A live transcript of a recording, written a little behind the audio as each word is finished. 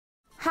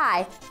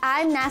Hi,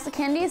 I'm NASA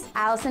Kennedy's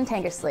Allison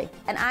Tankersley,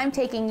 and I'm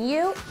taking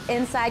you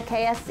inside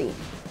KSC.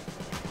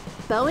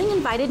 Boeing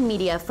invited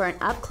media for an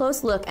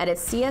up-close look at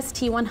its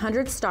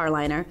CST-100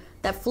 Starliner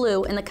that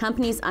flew in the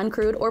company's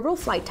uncrewed orbital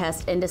flight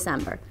test in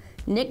December.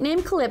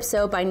 Nicknamed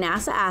Calypso by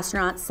NASA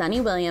astronaut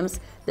Sunny Williams,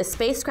 the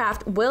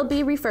spacecraft will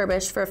be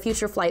refurbished for a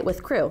future flight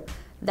with crew.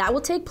 That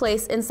will take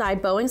place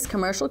inside Boeing's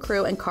Commercial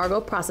Crew and Cargo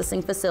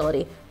Processing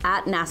Facility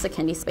at NASA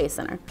Kennedy Space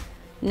Center.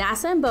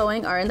 NASA and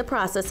Boeing are in the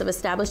process of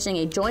establishing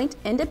a joint,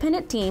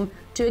 independent team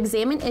to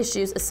examine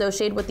issues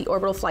associated with the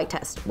orbital flight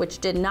test, which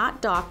did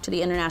not dock to the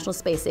International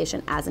Space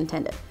Station as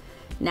intended.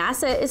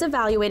 NASA is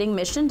evaluating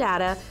mission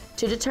data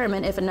to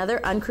determine if another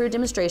uncrewed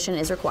demonstration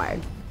is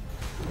required.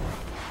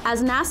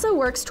 As NASA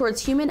works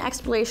towards human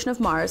exploration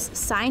of Mars,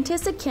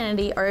 scientists at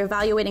Kennedy are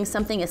evaluating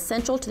something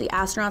essential to the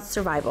astronauts'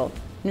 survival: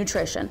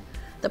 nutrition.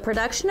 The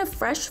production of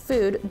fresh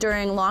food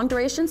during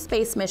long-duration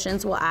space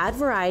missions will add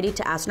variety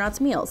to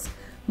astronauts' meals.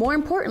 More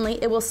importantly,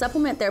 it will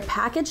supplement their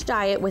packaged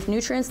diet with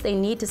nutrients they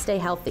need to stay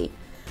healthy.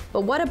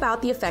 But what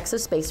about the effects of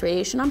space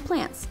radiation on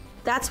plants?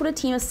 That's what a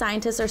team of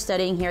scientists are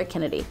studying here at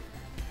Kennedy.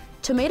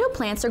 Tomato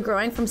plants are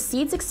growing from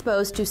seeds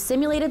exposed to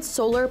simulated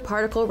solar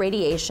particle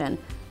radiation.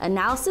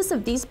 Analysis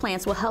of these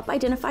plants will help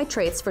identify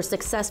traits for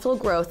successful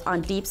growth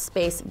on deep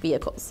space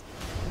vehicles.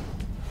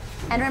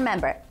 And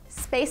remember,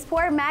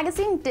 Spaceport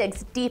Magazine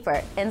digs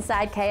deeper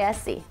inside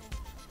KSC.